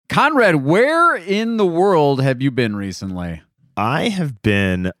Conrad, where in the world have you been recently? I have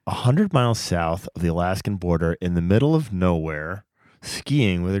been 100 miles south of the Alaskan border in the middle of nowhere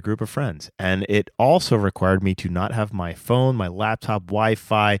skiing with a group of friends. And it also required me to not have my phone, my laptop,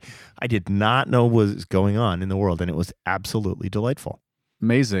 Wi-Fi. I did not know what was going on in the world, and it was absolutely delightful.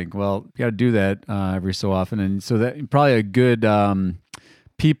 Amazing. Well, you got to do that every so often. And so that probably a good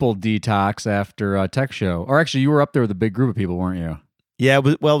people detox after Techshow. Or actually, you were up there with a big group of people, weren't you? Yeah,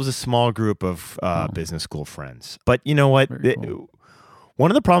 it was a small group of business school friends. But you know what? Cool. One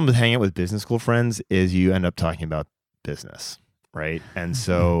of the problems with hanging out with business school friends is you end up talking about business, right? And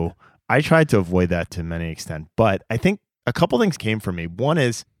so I tried to avoid that to many extent. But I think a couple things came for me. One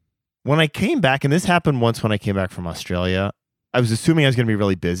is when I came back, and this happened once when I came back from Australia, I was assuming I was going to be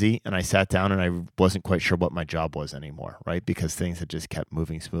really busy, and I sat down and I wasn't quite sure what my job was anymore, right? Because things had just kept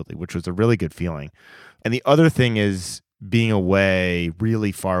moving smoothly, which was a really good feeling. And the other thing is, being away,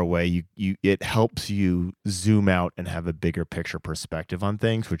 really far away, it helps you zoom out and have a bigger picture perspective on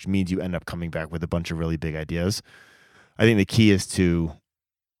things, which means you end up coming back with a bunch of really big ideas. I think the key is to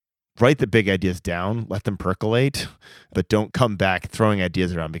write the big ideas down, let them percolate, but don't come back throwing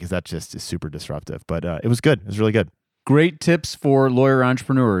ideas around because that just is super disruptive. But it was good. It was really good. Great tips for lawyer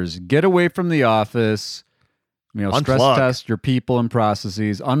entrepreneurs. Get away from the office. Unplug. Stress test your people and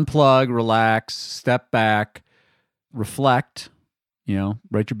processes. Unplug, relax, step back. Reflect,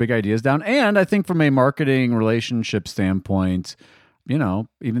 write your big ideas down. And I think from a marketing relationship standpoint,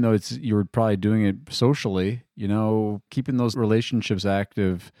 even though you're probably doing it socially, keeping those relationships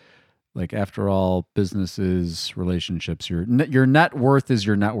active, like after all, businesses, relationships, your net worth is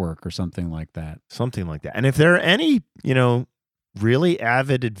your network or something like that. Something like that. And if there are any, really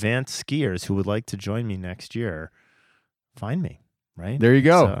avid advanced skiers who would like to join me next year, find me, right? There you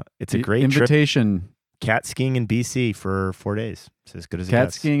go. It's a great invitation. Trip. Cat skiing in BC for 4 days. It's as good as it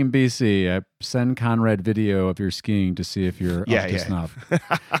gets. Cat skiing in BC. Send Conrad video of your skiing to see if you're up to snuff.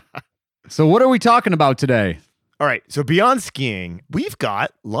 So what are we talking about today? All right. So beyond skiing, we've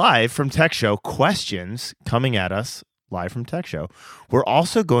got live from Techshow questions coming at us live from Techshow. We're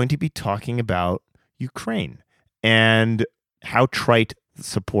also going to be talking about Ukraine and how trite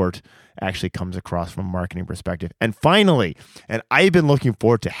support actually comes across from a marketing perspective. And finally, and I've been looking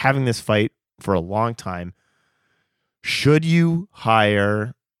forward to having this fight for a long time. Should you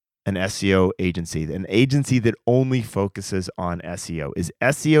hire an SEO agency, an agency that only focuses on SEO? Is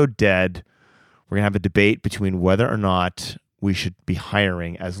SEO dead? We're going to have a debate between whether or not we should be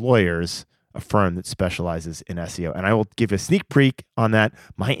hiring as lawyers a firm that specializes in SEO. And I will give a sneak peek on that.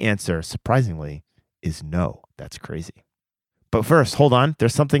 My answer, surprisingly, is no. That's crazy. But first, hold on.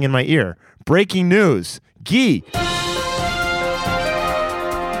 There's something in my ear. Breaking news. Guy.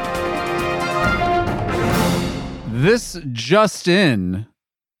 This just in,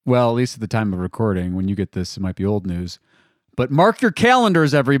 well, at least at the time of recording, when you get this, it might be old news. But mark your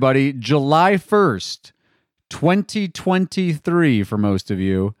calendars, everybody. July 1st, 2023 for most of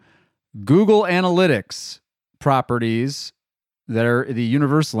you. Google Analytics properties, that are the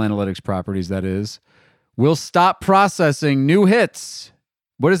Universal Analytics properties, that is, will stop processing new hits.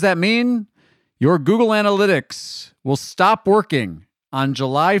 What does that mean? Your Google Analytics will stop working on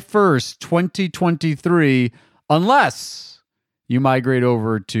July 1st, 2023, unless you migrate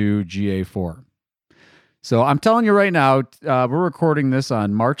over to GA4. So I'm telling you right now, we're recording this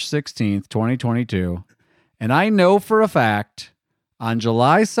on March 16th, 2022. And I know for a fact on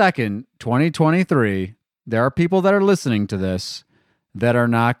July 2nd, 2023, there are people that are listening to this that are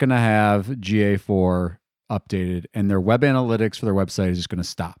not going to have GA4 updated, and their web analytics for their website is just going to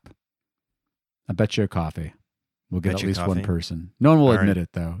stop. I bet you a coffee. We'll get at least one person. No one will admit it,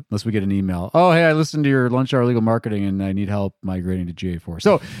 though, unless we get an email. Oh, hey, I listened to your Lunch Hour Legal Marketing, and I need help migrating to GA4.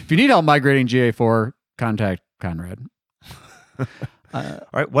 So if you need help migrating GA4, contact Conrad. All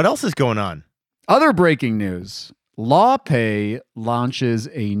right, what else is going on? Other breaking news. LawPay launches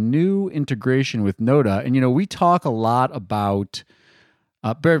a new integration with Noda. And, we talk a lot about,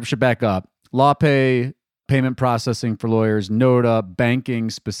 should back up, LawPay, payment processing for lawyers, Noda, banking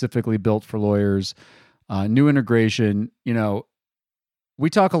specifically built for lawyers. New integration, we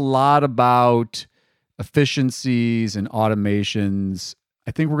talk a lot about efficiencies and automations.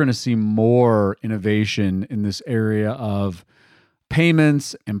 I think we're going to see more innovation in this area of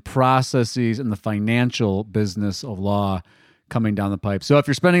payments and processes and the financial business of law coming down the pipe. So if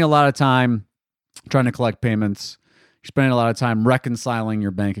you're spending a lot of time trying to collect payments, you're spending a lot of time reconciling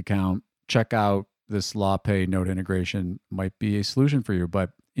your bank account, check out this LawPay Noda integration. Might be a solution for you.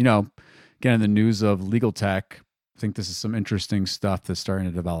 But, again, in the news of legal tech, I think this is some interesting stuff that's starting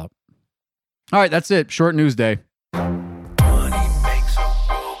to develop. All right, that's it. Short news day. Money makes a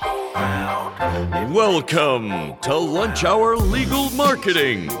Welcome to Lunch Hour Legal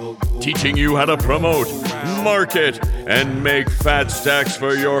Marketing, teaching you how to promote, market, and make fat stacks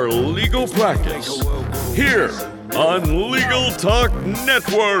for your legal practice. Here on Legal Talk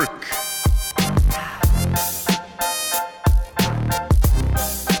Network.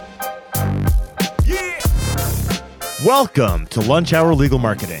 Welcome to Lunch Hour Legal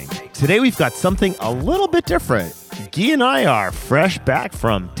Marketing. Today we've got something a little bit different. Guy and I are fresh back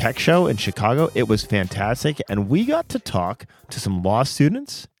from Techshow in Chicago. It was fantastic, and we got to talk to some law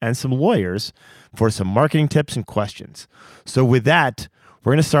students and some lawyers for some marketing tips and questions. So with that,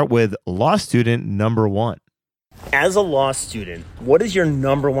 we're going to start with law student number one. As a law student, what is your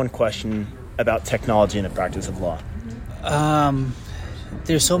number one question about technology in the practice of law?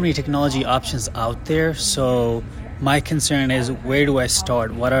 There's so many technology options out there, so my concern is, where do I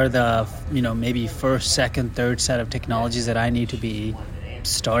start? What are the, maybe first, second, third set of technologies that I need to be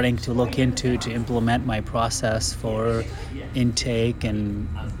starting to look into to implement my process for intake and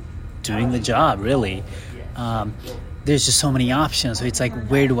doing the job, really? There's just so many options, so it's like,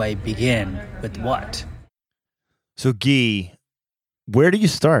 where do I begin with what? So Guy, where do you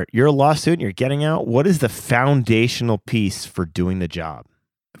start? You're a law student, you're getting out. What is the foundational piece for doing the job?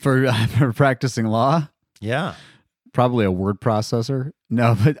 For practicing law? Yeah. Probably a word processor.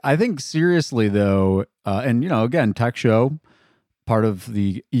 No, but I think seriously though, and again, Techshow, part of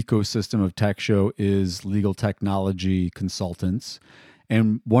the ecosystem of Techshow is legal technology consultants.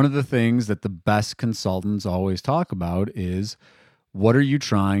 And one of the things that the best consultants always talk about is, what are you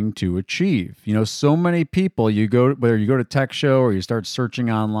trying to achieve? So many people, whether you go to Techshow or you start searching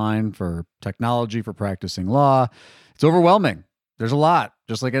online for technology for practicing law, it's overwhelming. There's a lot,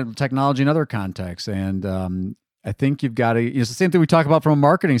 just like in technology in other contexts. And I think you've got to, it's the same thing we talk about from a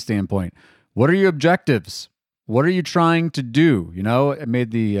marketing standpoint. What are your objectives? What are you trying to do? I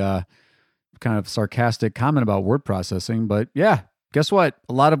made the kind of sarcastic comment about word processing, but yeah, guess what?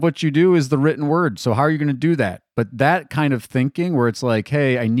 A lot of what you do is the written word. So how are you going to do that? But that kind of thinking where it's like,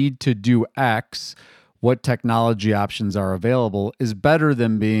 hey, I need to do X, what technology options are available, is better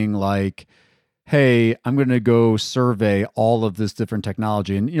than being like, hey, I'm going to go survey all of this different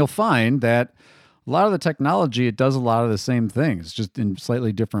technology. And you'll find that a lot of the technology, it does a lot of the same things, just in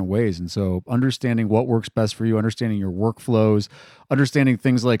slightly different ways. And so understanding what works best for you, understanding your workflows, understanding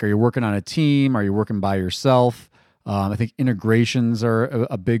things like, are you working on a team? Are you working by yourself? I think integrations are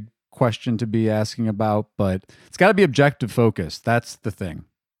a big question to be asking about, but it's got to be objective focused. That's the thing.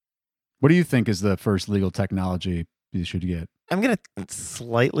 What do you think is the first legal technology you should get? I'm going to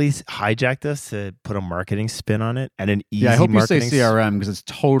slightly hijack this to put a marketing spin on it and an easy I hope you say marketing CRM because it's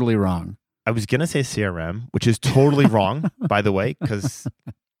totally wrong. I was going to say CRM, which is totally wrong, by the way, because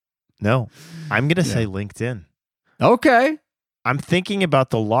no, I'm going to say LinkedIn. Okay. I'm thinking about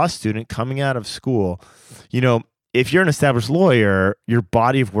the law student coming out of school. If you're an established lawyer, your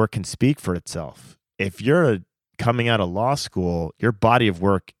body of work can speak for itself. If you're coming out of law school, your body of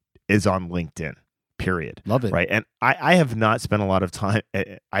work is on LinkedIn, period. Love it. Right. And I have not spent a lot of time,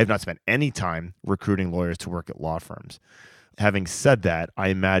 I have not spent any time recruiting lawyers to work at law firms. Having said that, I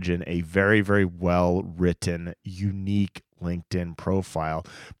imagine a very, very well-written, unique LinkedIn profile,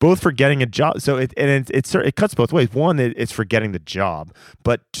 both for getting a job. So it cuts both ways. One, it's for getting the job,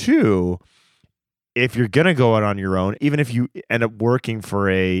 but two, if you're going to go out on your own, even if you end up working for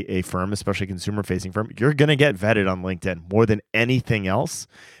a firm, especially a consumer-facing firm, you're going to get vetted on LinkedIn more than anything else.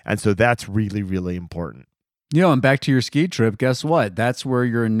 And so that's really, really important. And back to your ski trip, guess what? That's where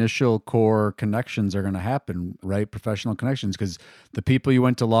your initial core connections are going to happen, right? Professional connections, because the people you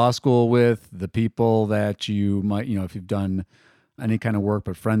went to law school with, the people that you might, if you've done any kind of work,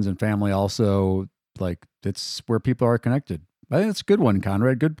 but friends and family also, like, it's where people are connected. I think that's a good one,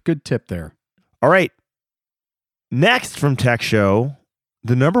 Conrad. Good tip there. All right. Next from Techshow,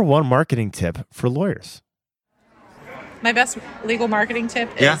 the number one marketing tip for lawyers. My best legal marketing tip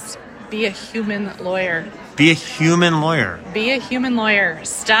is be a human lawyer. Be a human lawyer. Be a human lawyer.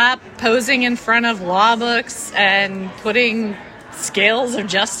 Stop posing in front of law books and putting scales of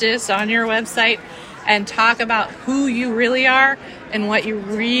justice on your website, and talk about who you really are and what you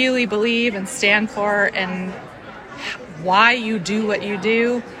really believe and stand for and why you do what you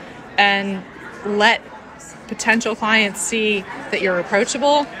do, and let potential clients see that you're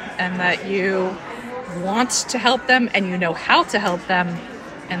approachable and that you want to help them and you know how to help them.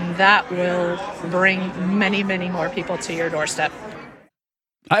 And that will bring many, many more people to your doorstep.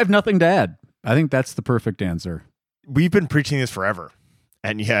 I have nothing to add. I think that's the perfect answer. We've been preaching this forever,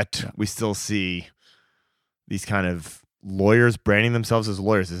 and yet we still see these kind of lawyers branding themselves as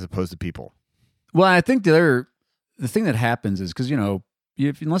lawyers as opposed to people. Well, I think the thing that happens is because, you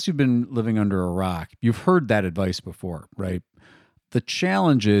unless you've been living under a rock, you've heard that advice before, right? The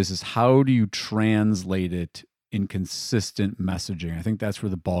challenge is how do you translate it in consistent messaging? I think that's where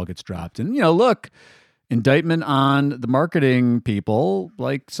the ball gets dropped. And, look, indictment on the marketing people,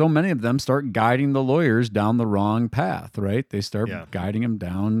 like so many of them start guiding the lawyers down the wrong path, right? They start guiding them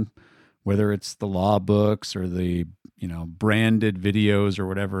down, whether it's the law books or the, branded videos or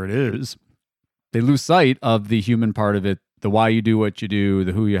whatever it is. They lose sight of the human part of it, the why you do what you do,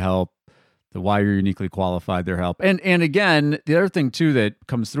 the who you help, the why you're uniquely qualified, their help. And again, the other thing too that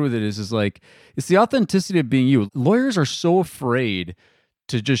comes through with it is like, it's the authenticity of being you. Lawyers are so afraid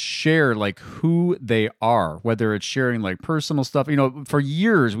to just share like who they are, whether it's sharing like personal stuff. For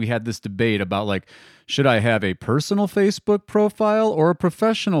years we had this debate about like, should I have a personal Facebook profile or a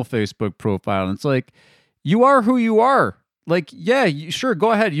professional Facebook profile? And it's like, you are who you are. Like, yeah, sure,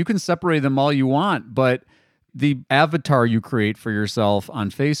 go ahead. You can separate them all you want, but the avatar you create for yourself on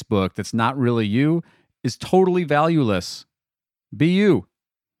Facebook that's not really you is totally valueless. Be you.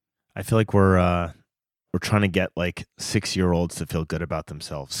 I feel like we're trying to get like 6-year-olds to feel good about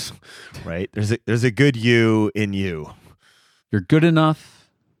themselves, right? There's a good you in you. You're good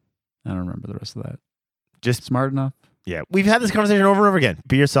enough. I don't remember the rest of that. Just smart enough. Yeah, we've had this conversation over and over again.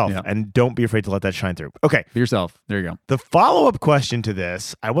 Be yourself, and don't be afraid to let that shine through. Okay. Be yourself. There you go. The follow-up question to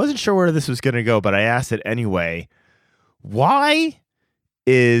this, I wasn't sure where this was going to go, but I asked it anyway. Why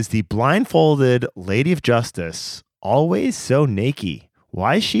is the blindfolded Lady of Justice always so naked?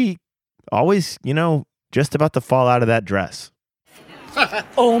 Why is she always, just about to fall out of that dress?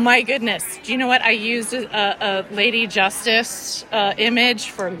 Oh my goodness. Do you know what? I used a Lady Justice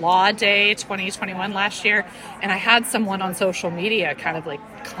image for Law Day 2021 last year, and I had someone on social media kind of like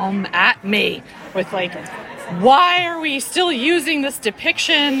come at me with like, why are we still using this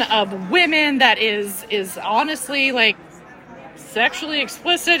depiction of women that is honestly like sexually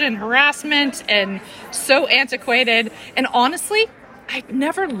explicit and harassment and so antiquated? And honestly, I've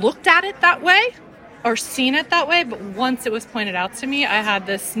never looked at it that way or seen it that way, but once it was pointed out to me, I had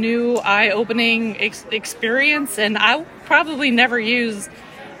this new eye-opening experience, and I'll probably never use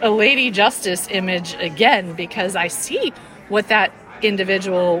a Lady Justice image again because I see what that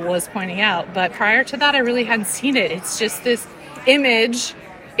individual was pointing out. But prior to that, I really hadn't seen it. It's just this image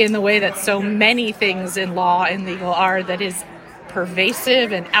in the way that so many things in law and legal are that is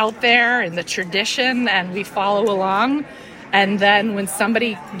pervasive and out there in the tradition, and we follow along. And then when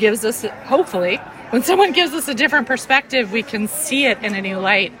somebody gives us, hopefully, when someone gives us a different perspective, we can see it in a new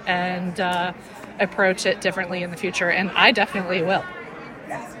light and approach it differently in the future. And I definitely will.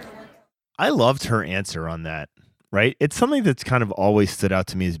 I loved her answer on that, right? It's something that's kind of always stood out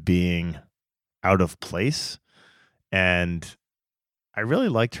to me as being out of place. And I really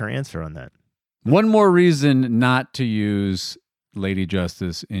liked her answer on that. One more reason not to use Lady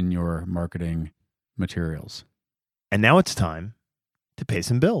Justice in your marketing materials. And now it's time to pay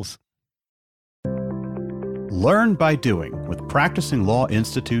some bills. Learn by doing with Practicing Law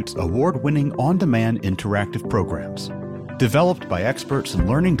Institute's award-winning on-demand interactive programs. Developed by experts in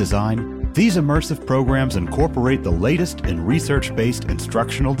learning design, these immersive programs incorporate the latest in research-based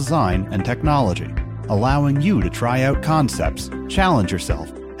instructional design and technology, allowing you to try out concepts, challenge yourself,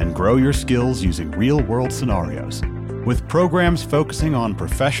 and grow your skills using real-world scenarios. With programs focusing on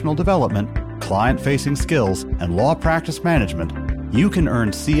professional development, client-facing skills, and law practice management, you can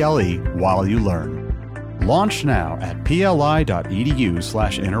earn CLE while you learn. Launch now at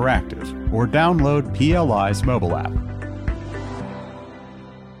pli.edu/interactive or download PLI's mobile app.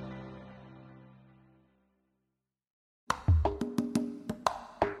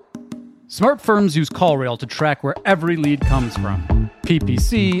 Smart firms use CallRail to track where every lead comes from.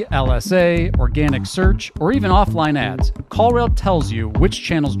 PPC, LSA, organic search, or even offline ads. CallRail tells you which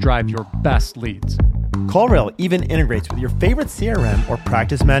channels drive your best leads. CallRail even integrates with your favorite CRM or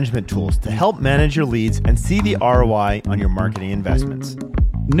practice management tools to help manage your leads and see the ROI on your marketing investments.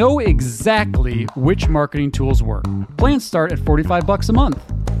 Know exactly which marketing tools work. Plans start at $45 a month.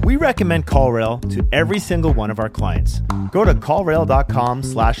 We recommend CallRail to every single one of our clients. Go to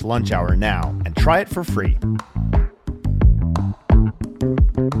callrail.com/lunchhour now and try it for free.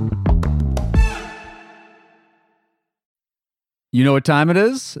 You know what time it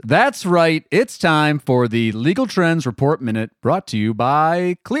is? That's right. It's time for the Legal Trends Report Minute, brought to you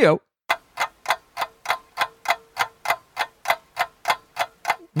by Clio.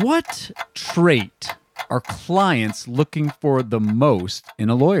 What trait are clients looking for the most in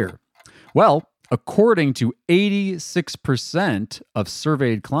a lawyer? Well, according to 86% of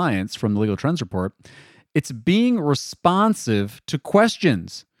surveyed clients from the Legal Trends Report, it's being responsive to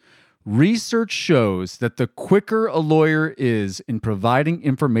questions. Research shows that the quicker a lawyer is in providing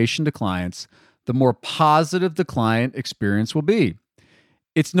information to clients, the more positive the client experience will be.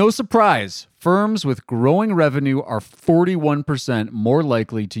 It's no surprise firms with growing revenue are 41% more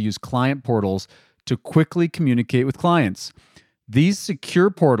likely to use client portals to quickly communicate with clients. These secure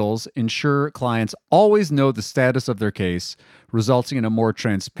portals ensure clients always know the status of their case, resulting in a more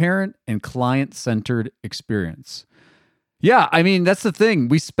transparent and client-centered experience. Yeah, I mean, that's the thing.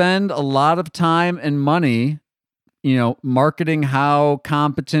 We spend a lot of time and money, marketing how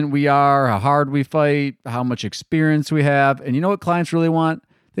competent we are, how hard we fight, how much experience we have. And you know what clients really want?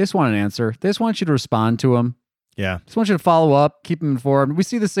 They just want an answer. They just want you to respond to them. Yeah. Just want you to follow up, keep them informed. We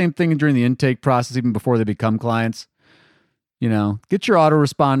see the same thing during the intake process, even before they become clients. Get your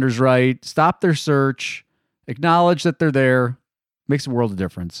autoresponders right, stop their search, acknowledge that they're there. Makes a world of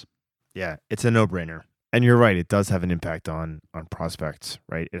difference. Yeah, it's a no-brainer. And you're right, it does have an impact on prospects,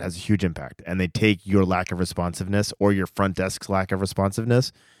 right? It has a huge impact. And they take your lack of responsiveness or your front desk's lack of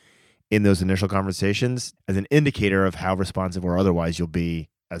responsiveness in those initial conversations as an indicator of how responsive or otherwise you'll be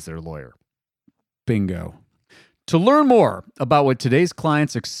as their lawyer. Bingo. To learn more about what today's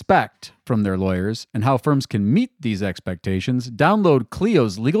clients expect from their lawyers and how firms can meet these expectations, download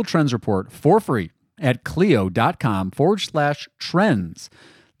Clio's Legal Trends Report for free at clio.com/trends.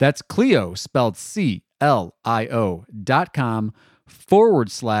 That's Clio, spelled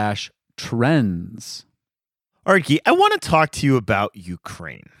CLIO.com/trends. All right, Guy, I want to talk to you about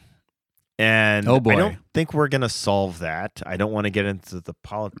Ukraine. And oh boy. I don't think we're going to solve that. I don't want to get into the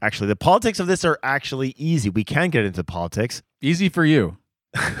politics. Actually, the politics of this are actually easy. We can get into politics. Easy for you.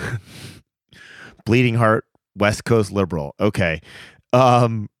 Bleeding heart, West Coast liberal. Okay.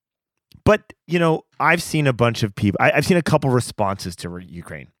 But, I've seen a bunch of people. I've seen a couple responses to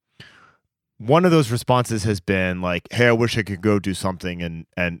Ukraine. One of those responses has been like, hey, I wish I could go do something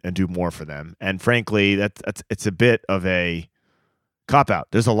and do more for them. And frankly, it's a bit of a cop-out.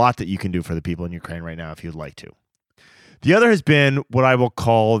 There's a lot that you can do for the people in Ukraine right now if you'd like to. The other has been what I will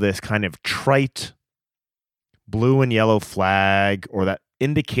call this kind of trite blue and yellow flag, or that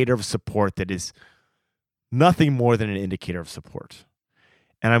indicator of support that is nothing more than an indicator of support.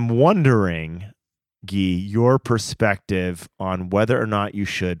 And I'm wondering, Guy, your perspective on whether or not you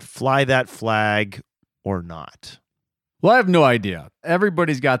should fly that flag or not. Well, I have no idea.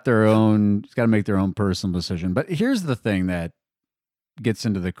 Everybody's got their own, got to make their own personal decision. But here's the thing that gets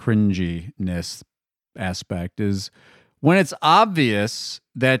into the cringiness aspect is when it's obvious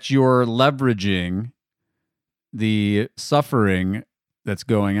that you're leveraging the suffering that's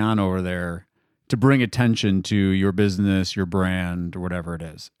going on over there to bring attention to your business, your brand, or whatever it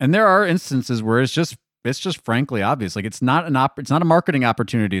is. And there are instances where it's just frankly obvious. Like it's not a marketing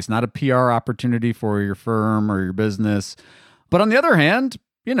opportunity. It's not a PR opportunity for your firm or your business. But on the other hand,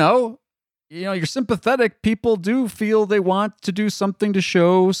 you're sympathetic. People do feel they want to do something to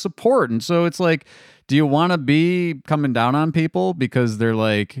show support. And so it's like, do you want to be coming down on people because they're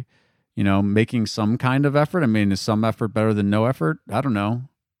like, making some kind of effort? I mean, is some effort better than no effort? I don't know.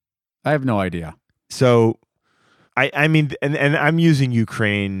 I have no idea. So, I mean, and I'm using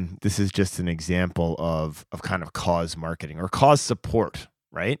Ukraine. This is just an example of kind of cause marketing or cause support,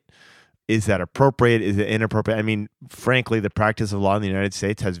 right? Is that appropriate? Is it inappropriate? I mean, frankly, the practice of law in the United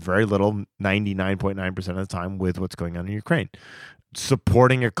States has very little, 99.9% of the time, with what's going on in Ukraine.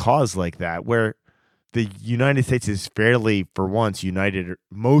 Supporting a cause like that, where the United States is fairly, for once,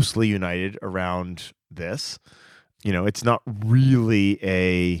 mostly united around this. It's not really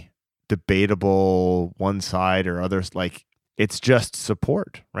a debatable one side or others. Like, it's just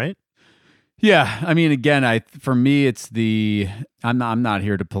support, right? Yeah, I mean, again, for me, it's I'm not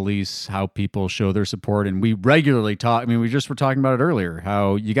here to police how people show their support, and we regularly talk. I mean, we just were talking about it earlier.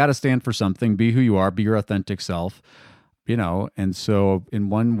 How you got to stand for something, be who you are, be your authentic self, And so, in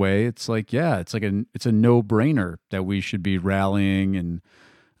one way, it's like, yeah, it's a no-brainer that we should be rallying and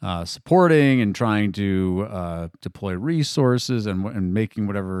supporting and trying to deploy resources and making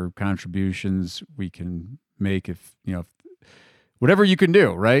whatever contributions we can make if whatever you can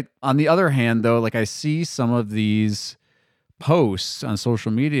do, right? On the other hand, though, like I see some of these posts on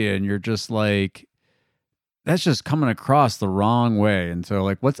social media and you're just like, that's just coming across the wrong way. And so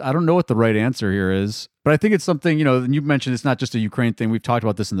like, I don't know what the right answer here is, but I think it's something, and you mentioned it's not just a Ukraine thing. We've talked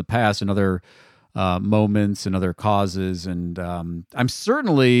about this in the past in other moments and other causes. And I'm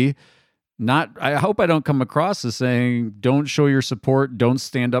certainly I hope I don't come across as saying, don't show your support, don't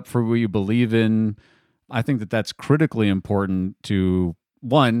stand up for what you believe in. I think that that's critically important to,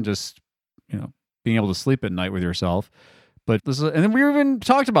 one, just, being able to sleep at night with yourself, But this is, and then we even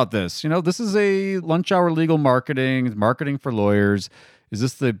talked about this. This is a lunch hour legal marketing for lawyers. Is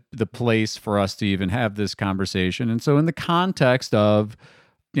this the place for us to even have this conversation? And so in the context of,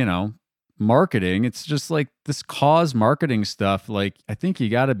 marketing, it's just like this cause marketing stuff. Like, I think you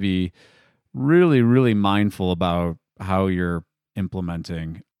got to be really, really mindful about how you're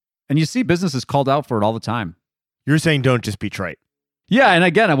implementing. And you see businesses called out for it all the time. You're saying don't just be trite. Yeah, and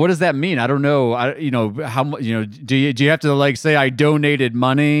again, what does that mean? I don't know. How much? Do you have to like say I donated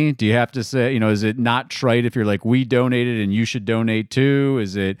money? Do you have to say is it not trite if you're like we donated and you should donate too?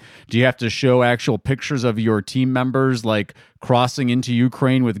 Do you have to show actual pictures of your team members like crossing into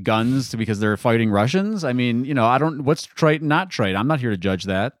Ukraine with guns because they're fighting Russians? I mean, I don't. What's trite and not trite? I'm not here to judge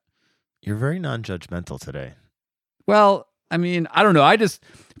that. You're very non-judgmental today. Well, I mean, I don't know.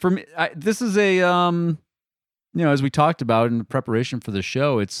 This is a as we talked about in the preparation for the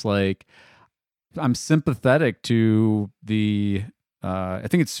show, it's like I'm sympathetic to the. I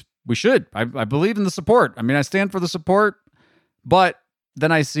think we should. I believe in the support. I mean, I stand for the support, but then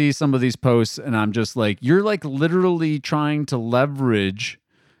I see some of these posts and I'm just like, you're like literally trying to leverage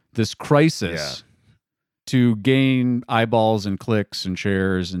this crisis to gain eyeballs and clicks and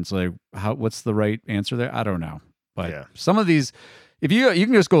shares. And it's like, what's the right answer there? I don't know. But some of these, if you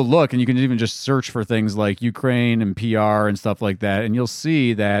can just go look and you can even just search for things like Ukraine and PR and stuff like that, and you'll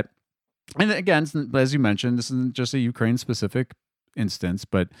see that. And again, as you mentioned, this isn't just a Ukraine specific instance,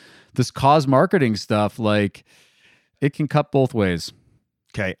 but this cause marketing stuff, like it can cut both ways.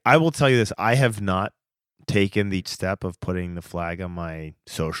 Okay, I will tell you this: I have not taken the step of putting the flag on my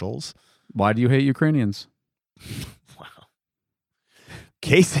socials. Why do you hate Ukrainians? Wow.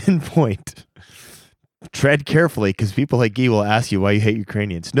 Case in point. Tread carefully, because people like Guy will ask you why you hate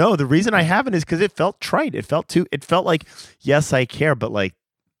Ukrainians. No, the reason I haven't is because it felt trite. It felt like, yes, I care, but like,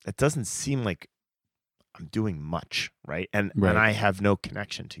 it doesn't seem like I'm doing much, right? And I have no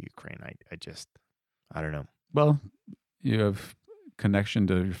connection to Ukraine. I don't know. Well, you have connection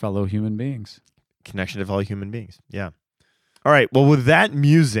to your fellow human beings. Connection to fellow human beings, yeah. All right, well, with that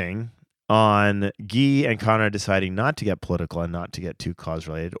musing on Guy and Connor deciding not to get political and not to get too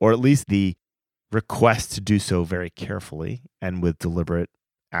cause-related, or at least the request to do so very carefully and with deliberate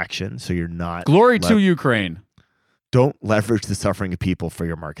action, so you're not... Glory to Ukraine. Don't leverage the suffering of people for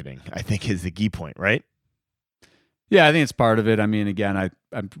your marketing, I think is the key point, right? Yeah, I think it's part of it. I mean, again,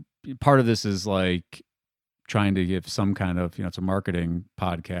 I'm part of this is like trying to give some kind of, it's a marketing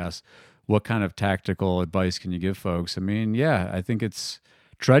podcast. What kind of tactical advice can you give folks? I mean, yeah, I think it's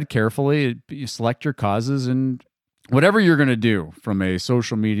tread carefully. You select your causes and whatever you're going to do from a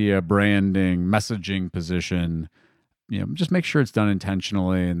social media, branding, messaging position, just make sure it's done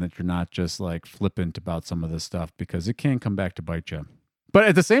intentionally and that you're not just like flippant about some of this stuff because it can come back to bite you. But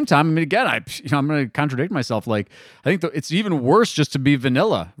at the same time, I mean, again, I'm going to contradict myself. Like, I think it's even worse just to be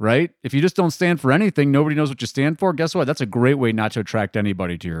vanilla, right? If you just don't stand for anything, nobody knows what you stand for. Guess what? That's a great way not to attract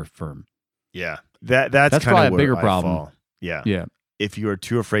anybody to your firm. Yeah, that's probably a bigger problem. Fall. Yeah, yeah. If you are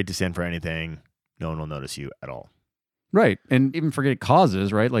too afraid to stand for anything, no one will notice you at all. Right. And even forget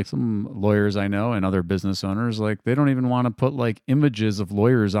causes, right? Like some lawyers I know and other business owners, like they don't even want to put like images of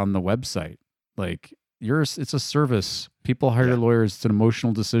lawyers on the website. Like it's a service. People hire lawyers. It's an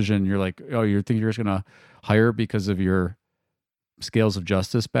emotional decision. You're like, oh, you think you're just going to hire because of your Scales of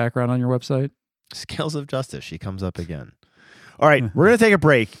Justice background on your website? Scales of Justice. She comes up again. All right. We're going to take a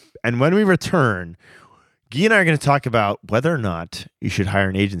break. And when we return, Guy and I are going to talk about whether or not you should hire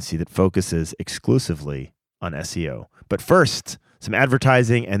an agency that focuses exclusively on SEO. But first, some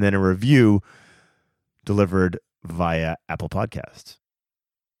advertising and then a review delivered via Apple Podcasts.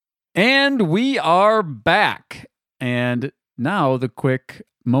 And we are back. And now the quick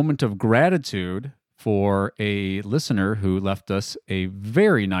moment of gratitude for a listener who left us a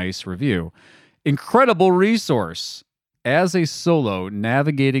very nice review. Incredible resource. As a solo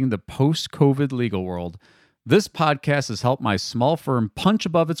navigating the post-COVID legal world, this podcast has helped my small firm punch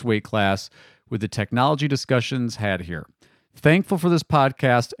above its weight class with the technology discussions had here. Thankful for this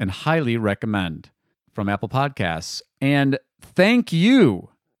podcast and highly recommend from Apple Podcasts. And thank you,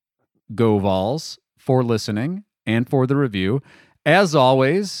 Go Vols, for listening and for the review. As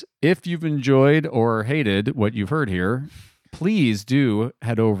always, if you've enjoyed or hated what you've heard here, please do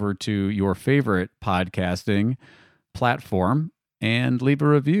head over to your favorite podcasting platform and leave a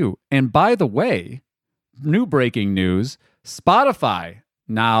review. And by the way, new breaking news, Spotify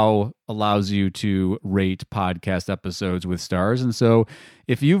now allows you to rate podcast episodes with stars. And so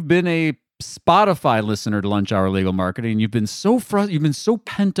if you've been a Spotify listener to Lunch Hour Legal Marketing, you've been so you've been so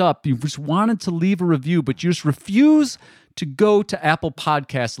pent up, you've just wanted to leave a review, but you just refuse to go to Apple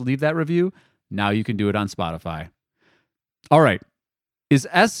Podcasts to leave that review, now you can do it on Spotify. All right. Is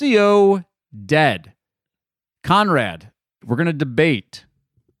SEO dead? Conrad, we're going to debate.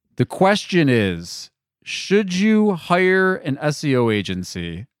 The question is, should you hire an SEO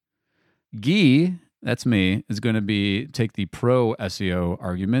agency? Guy, that's me, is going to take the pro SEO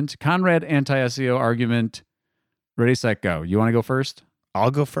argument. Conrad, anti-SEO argument. Ready, set, go. You want to go first? I'll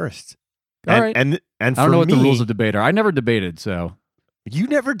go first. All right. And I don't know what the rules of debate are. I never debated, so. You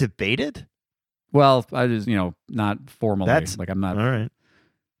never debated? Well, I just, not formally. I'm not. All right.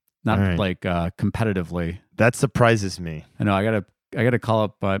 Not competitively. That surprises me. I know. I gotta call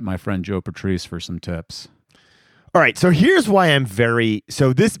up my friend Joe Patrice for some tips. All right. So here's why I'm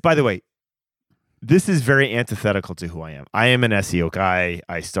so this, by the way, this is very antithetical to who I am. I am an SEO guy.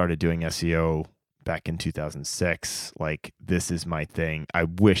 I started doing SEO back in 2006. Like, this is my thing. I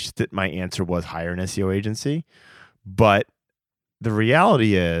wish that my answer was hire an SEO agency, but the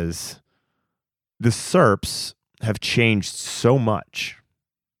reality is the SERPs have changed so much.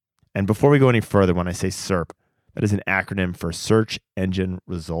 And before we go any further, when I say SERP, that is an acronym for Search Engine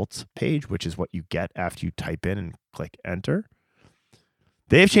Results Page, which is what you get after you type in and click enter.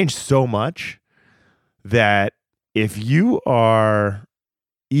 They have changed so much that if you are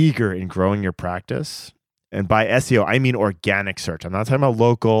eager in growing your practice, and by SEO, I mean organic search. I'm not talking about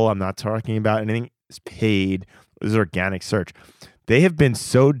local. I'm not talking about anything that's paid. This is organic search. They have been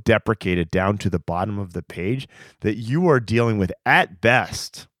so deprecated down to the bottom of the page that you are dealing with, at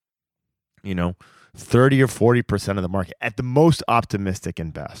best, 30 or 40% of the market, at the most optimistic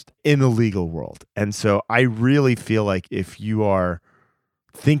and best, in the legal world. And so I really feel like if you are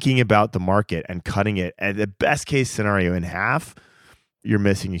thinking about the market and cutting it at the best case scenario in half, you're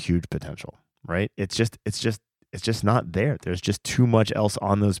missing a huge potential, right? It's just not there. There's just too much else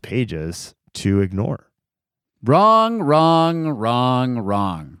on those pages to ignore. Wrong, wrong, wrong,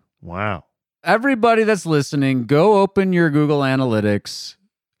 wrong. Wow. Everybody that's listening, go open your Google Analytics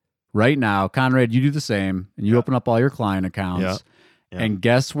right now. Conrad, you do the same, and you open up all your client accounts, and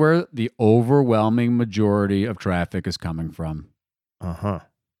guess where the overwhelming majority of traffic is coming from?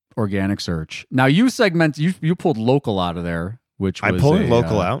 Organic search. Now, you pulled local out of there, which was I'm pulling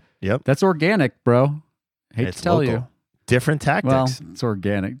local out. Yep. That's organic, bro. Hate to tell local. You. Different tactics. Well, it's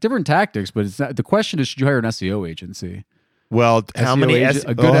organic. Different tactics, but it's not, the question is, should you hire an SEO agency? Well, how many here's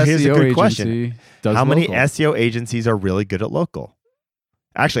a good question. How many SEO agencies are really good at local?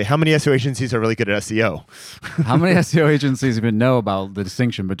 Actually, how many SEO agencies are really good at SEO? How many SEO agencies even know about the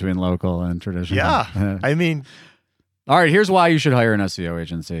distinction between local and traditional? Yeah. I mean, all right, here's why you should hire an SEO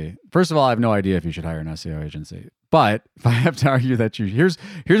agency. First of all, I have no idea if you should hire an SEO agency. But if I have to argue that here's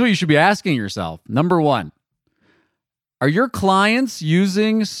what you should be asking yourself. Number one, are your clients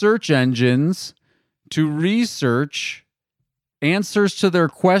using search engines to research answers to their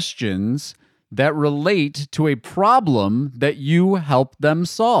questions that relate to a problem that you help them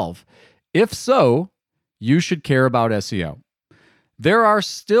solve? If so, you should care about SEO. There are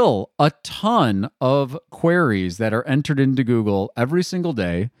still a ton of queries that are entered into Google every single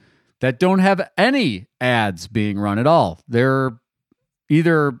day that don't have any ads being run at all. They're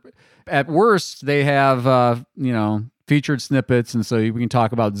either, at worst, they have, featured snippets, and so we can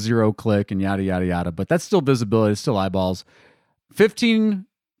talk about zero click and yada, yada, yada, but that's still visibility, it's still eyeballs. 15%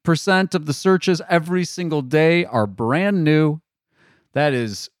 of the searches every single day are brand new. That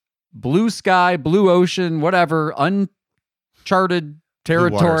is blue sky, blue ocean, whatever, uncharted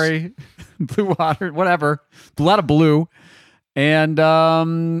territory, blue water, whatever, a lot of blue. And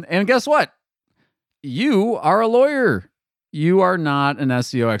guess what? You are a lawyer. You are not an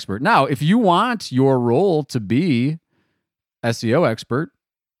SEO expert. Now, if you want your role to be SEO expert,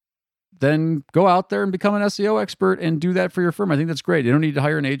 then go out there and become an SEO expert and do that for your firm. I think that's great. You don't need to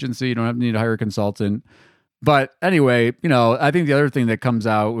hire an agency. You don't need to hire a consultant. But anyway, I think the other thing that comes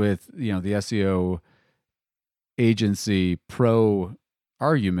out with, the SEO agency pro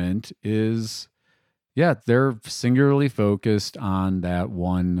argument is, they're singularly focused on that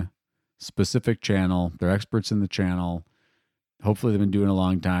one specific channel. They're experts in the channel. Hopefully they've been doing it a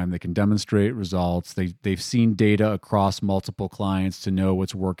long time. They can demonstrate results. They've seen data across multiple clients to know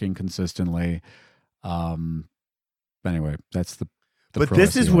what's working consistently. Anyway, that's the but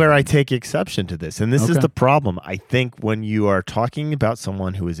this is where I take exception to this. And this is the problem. I think when you are talking about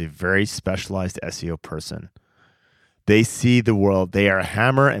someone who is a very specialized SEO person, they see the world, they are a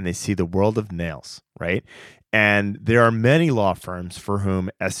hammer and they see the world of nails, right? And there are many law firms for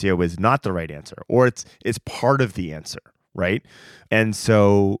whom SEO is not the right answer, or it's part of the answer. Right. And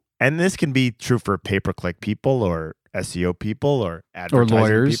so, and this can be true for pay-per-click people or SEO people or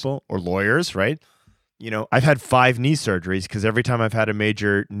advertising people or lawyers, right? I've had 5 knee surgeries because every time I've had a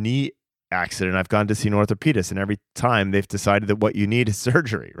major knee accident, I've gone to see an orthopedist, and every time they've decided that what you need is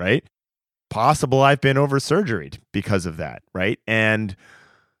surgery, right? Possible I've been over surgeried because of that, right? And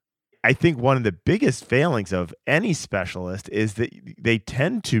I think one of the biggest failings of any specialist is that they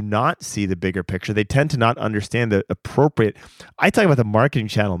tend to not see the bigger picture. They tend to not understand the appropriate. I talk about the marketing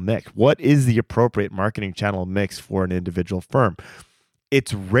channel mix. What is the appropriate marketing channel mix for an individual firm?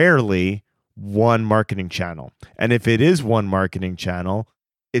 It's rarely one marketing channel. And if it is one marketing channel,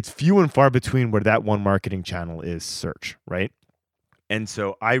 it's few and far between where that one marketing channel is search, right? And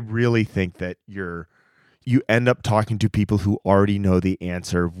so I really think that you end up talking to people who already know the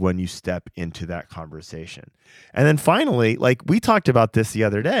answer when you step into that conversation. And then finally, like we talked about this the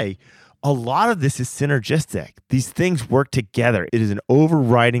other day, a lot of this is synergistic. These things work together. It is an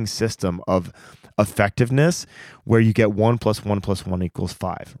overriding system of effectiveness where you get 1 + 1 + 1 =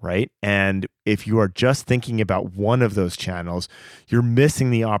 5, right? And if you are just thinking about one of those channels, you're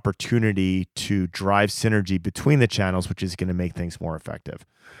missing the opportunity to drive synergy between the channels, which is going to make things more effective.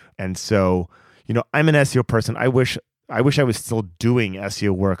 And so, I'm an SEO person. I wish I was still doing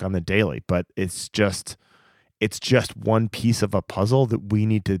SEO work on the daily, but it's just one piece of a puzzle that we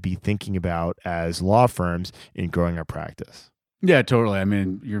need to be thinking about as law firms in growing our practice. Yeah, totally. I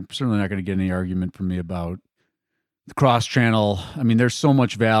mean, you're certainly not going to get any argument from me about the cross-channel. I mean, there's so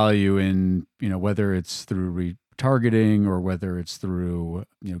much value in, whether it's through retargeting or whether it's through,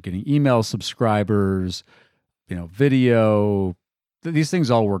 getting email subscribers, video. These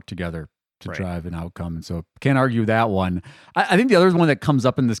things all work together to drive an outcome. And so can't argue that one. I think the other one that comes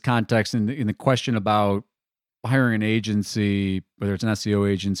up in this context in the question about hiring an agency, whether it's an SEO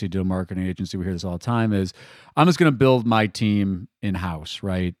agency, digital marketing agency, we hear this all the time, is I'm just going to build my team in-house,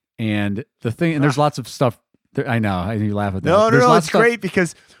 right? And the thing, and there's lots of stuff, I know, you laugh at that. No, it's great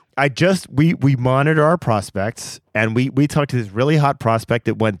because we monitor our prospects, and we talked to this really hot prospect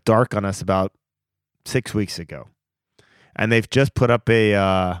that went dark on us about 6 weeks ago. And they've just put up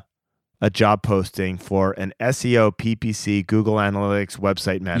a job posting for an SEO, PPC, Google Analytics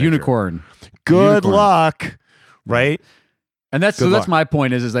website manager. Unicorn. Good luck. Right. And that's my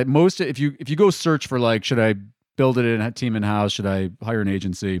point is that most, if you go search for like, should I build it in a team in-house? Should I hire an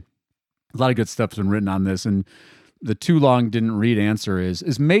agency? A lot of good stuff's been written on this. And the too long didn't read answer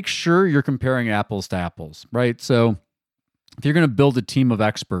is make sure you're comparing apples to apples, right? So if you're going to build a team of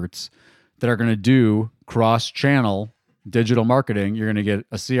experts that are going to do cross-channel digital marketing, you're going to get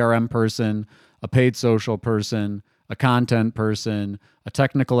a CRM person, a paid social person, a content person, a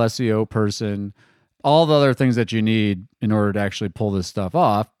technical SEO person, all the other things that you need in order to actually pull this stuff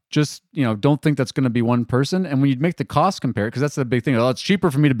off. Just, don't think that's going to be one person. And when you make the cost compare, because that's the big thing, it's cheaper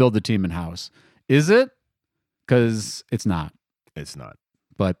for me to build the team in-house. Is it? Because it's not. It's not.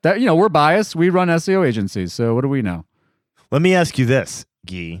 But that, we're biased. We run SEO agencies. So what do we know? Let me ask you this,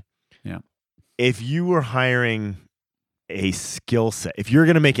 Guy. Yeah. If you were hiring a skill set, if you're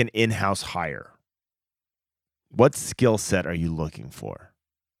going to make an in-house hire, what skill set are you looking for?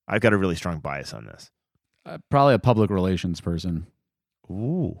 I've got a really strong bias on this. Probably a public relations person.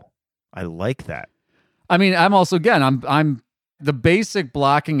 Ooh, I like that. I mean, I'm also, again, I'm the basic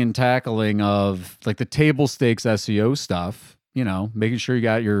blocking and tackling of like the table stakes SEO stuff, making sure you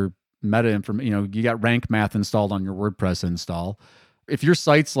got your meta information, you got rank math installed on your WordPress install. If your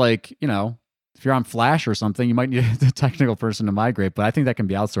site's like, if you're on Flash or something, you might need a technical person to migrate, but I think that can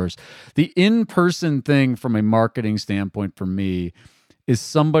be outsourced. The in-person thing from a marketing standpoint for me is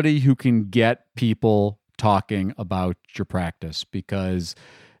somebody who can get people talking about your practice, because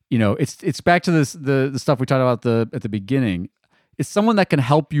it's back to this the stuff we talked about at the beginning. It's someone that can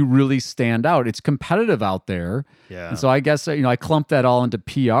help you really stand out. It's competitive out there. Yeah. And so I guess I clump that all into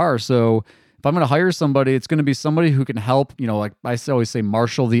PR. So if I'm going to hire somebody, it's going to be somebody who can help, like I always say,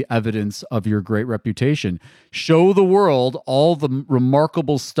 marshal the evidence of your great reputation. Show the world all the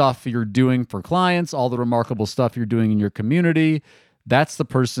remarkable stuff you're doing for clients, all the remarkable stuff you're doing in your community. That's the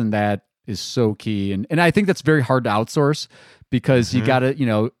person that is so key. And I think that's very hard to outsource, because you got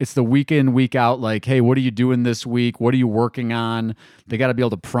to, it's the week in, week out, like, hey, what are you doing this week? What are you working on? They got to be able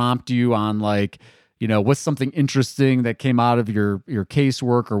to prompt you on like, what's something interesting that came out of your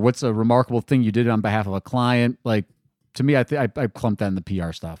casework, or what's a remarkable thing you did on behalf of a client. Like, to me, I clump that in the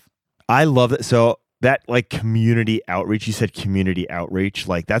PR stuff. I love it. So that like community outreach, you said community outreach,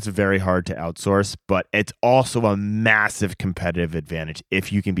 like that's very hard to outsource, but it's also a massive competitive advantage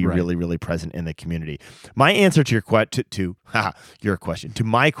if you can be really, really present in the community. My answer to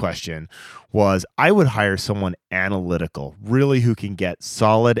my question was I would hire someone analytical, really who can get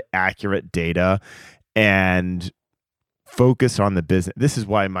solid, accurate data and focus on the business. This is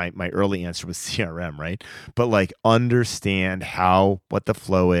why my early answer was CRM, right? But like understand what the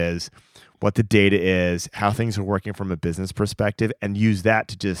flow is, what the data is, how things are working from a business perspective, and use that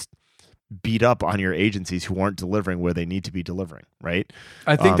to just beat up on your agencies who aren't delivering where they need to be delivering, right?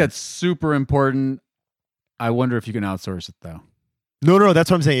 I think that's super important. I wonder if you can outsource it, though. No, that's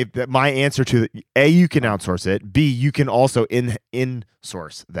what I'm saying. My answer to A, you can outsource it. B, you can also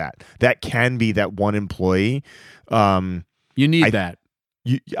in-source that. That can be that one employee. You need that.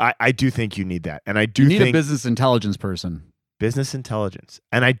 I do think you need that. And I do think a business intelligence person. Business intelligence.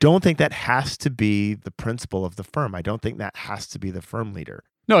 And I don't think that has to be the principal of the firm. I don't think that has to be the firm leader.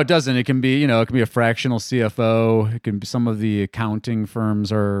 No, it doesn't. It can be, it can be a fractional CFO. It can be some of the accounting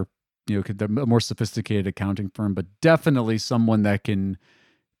firms are, they're a more sophisticated accounting firm, but definitely someone that can,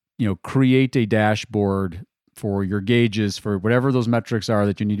 create a dashboard for your gauges for whatever those metrics are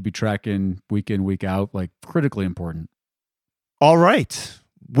that you need to be tracking week in, week out, like critically important. All right.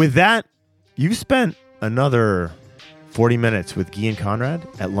 With that, you've spent another 40 minutes with Guy and Conrad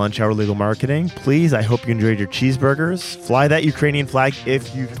at Lunch Hour Legal Marketing. Please, I hope you enjoyed your cheeseburgers. Fly that Ukrainian flag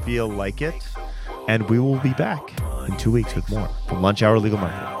if you feel like it. And we will be back in 2 weeks with more from Lunch Hour Legal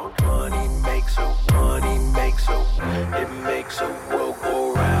Marketing.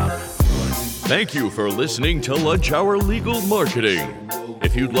 Thank you for listening to Lunch Hour Legal Marketing.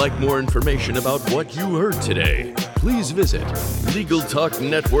 If you'd like more information about what you heard today, please visit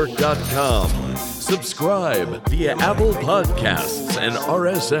LegalTalkNetwork.com. Subscribe via Apple Podcasts and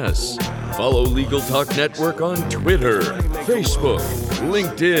RSS. Follow Legal Talk Network on Twitter, Facebook,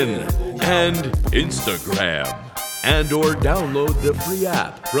 LinkedIn, and Instagram. And or download the free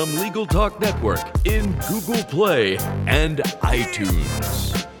app from Legal Talk Network in Google Play and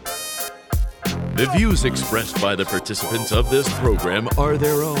iTunes. The views expressed by the participants of this program are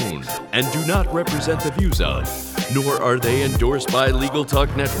their own and do not represent the views of, nor are they endorsed by Legal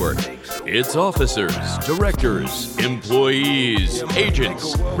Talk Network, its officers, directors, employees,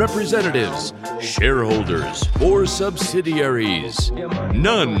 agents, representatives, shareholders, or subsidiaries.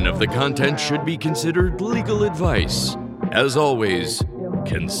 None of the content should be considered legal advice. As always,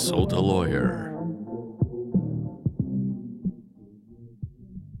 consult a lawyer.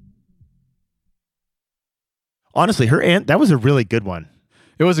 Honestly, that was a really good one.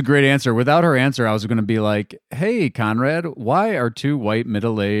 It was a great answer. Without her answer, I was going to be like, hey, Conrad, why are two white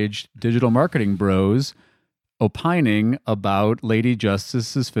middle-aged digital marketing bros opining about Lady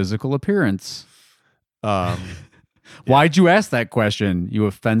Justice's physical appearance? Why'd you ask that question, you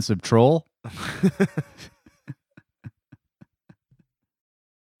offensive troll?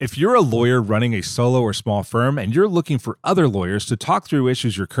 If you're a lawyer running a solo or small firm and you're looking for other lawyers to talk through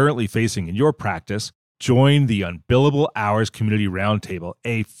issues you're currently facing in your practice, join the Unbillable Hours Community Roundtable,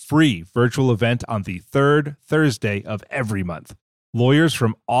 a free virtual event on the third Thursday of every month. Lawyers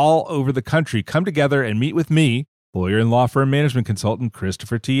from all over the country come together and meet with me, lawyer and law firm management consultant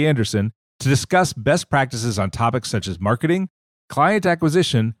Christopher T. Anderson, to discuss best practices on topics such as marketing, client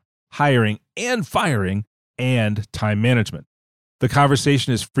acquisition, hiring and firing, and time management. The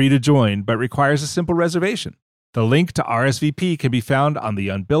conversation is free to join, but requires a simple reservation. The link to RSVP can be found on the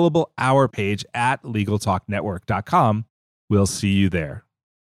Unbillable Hour page at LegalTalkNetwork.com. We'll see you there.